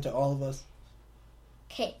you pointed to all of us.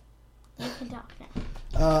 Okay, you can talk now.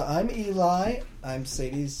 I'm Eli. I'm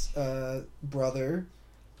Sadie's brother.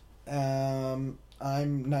 I'm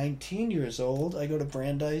 19 years old. I go to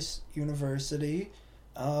Brandeis University,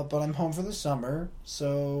 but I'm home for the summer,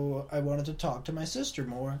 so I wanted to talk to my sister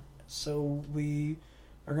more. So we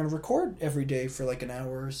are going to record every day for like an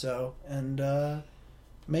hour or so and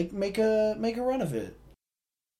make a run of it.